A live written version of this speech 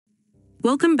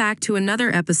Welcome back to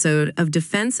another episode of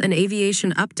Defense and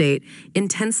Aviation Update in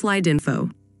 10-slide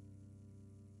info.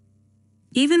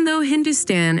 Even though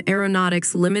Hindustan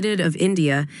Aeronautics Limited of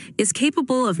India is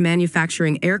capable of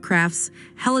manufacturing aircrafts,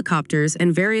 helicopters,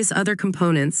 and various other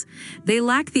components, they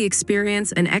lack the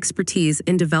experience and expertise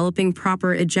in developing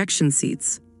proper ejection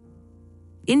seats.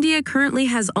 India currently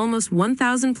has almost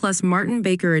 1,000 plus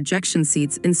Martin-Baker ejection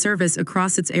seats in service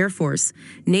across its Air Force,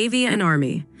 Navy, and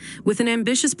Army. With an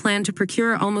ambitious plan to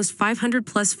procure almost 500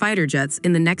 plus fighter jets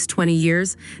in the next 20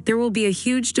 years, there will be a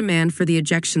huge demand for the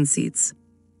ejection seats.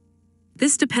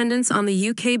 This dependence on the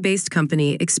UK-based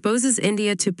company exposes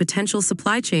India to potential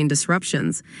supply chain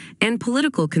disruptions and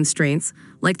political constraints,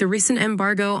 like the recent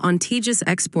embargo on Tejas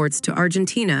exports to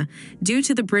Argentina due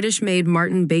to the British-made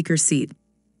Martin-Baker seat.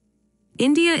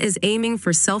 India is aiming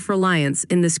for self-reliance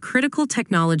in this critical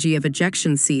technology of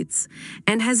ejection seats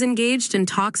and has engaged in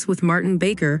talks with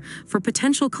Martin-Baker for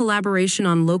potential collaboration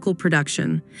on local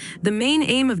production. The main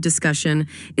aim of discussion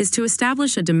is to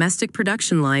establish a domestic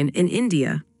production line in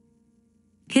India.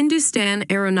 Hindustan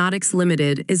Aeronautics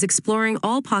Limited is exploring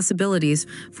all possibilities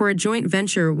for a joint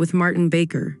venture with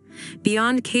Martin-Baker.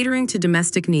 Beyond catering to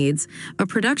domestic needs, a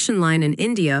production line in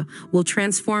India will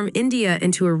transform India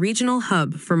into a regional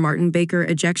hub for Martin-Baker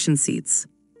ejection seats.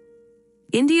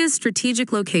 India's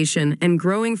strategic location and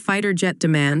growing fighter jet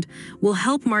demand will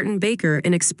help Martin-Baker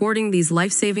in exporting these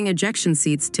life-saving ejection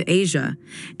seats to Asia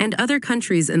and other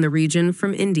countries in the region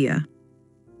from India.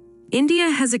 India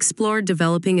has explored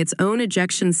developing its own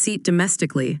ejection seat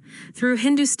domestically through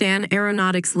Hindustan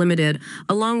Aeronautics Limited,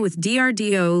 along with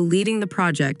DRDO leading the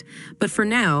project, but for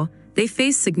now, they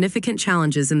face significant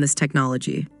challenges in this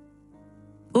technology.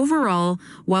 Overall,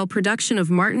 while production of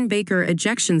Martin-Baker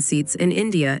ejection seats in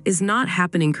India is not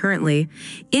happening currently,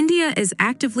 India is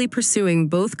actively pursuing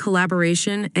both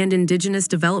collaboration and indigenous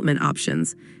development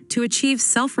options to achieve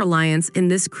self-reliance in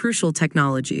this crucial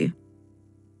technology.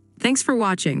 Thanks for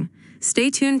watching.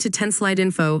 Stay tuned to 10-slide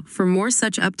info for more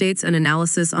such updates and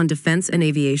analysis on defense and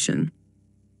aviation.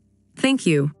 Thank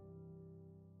you.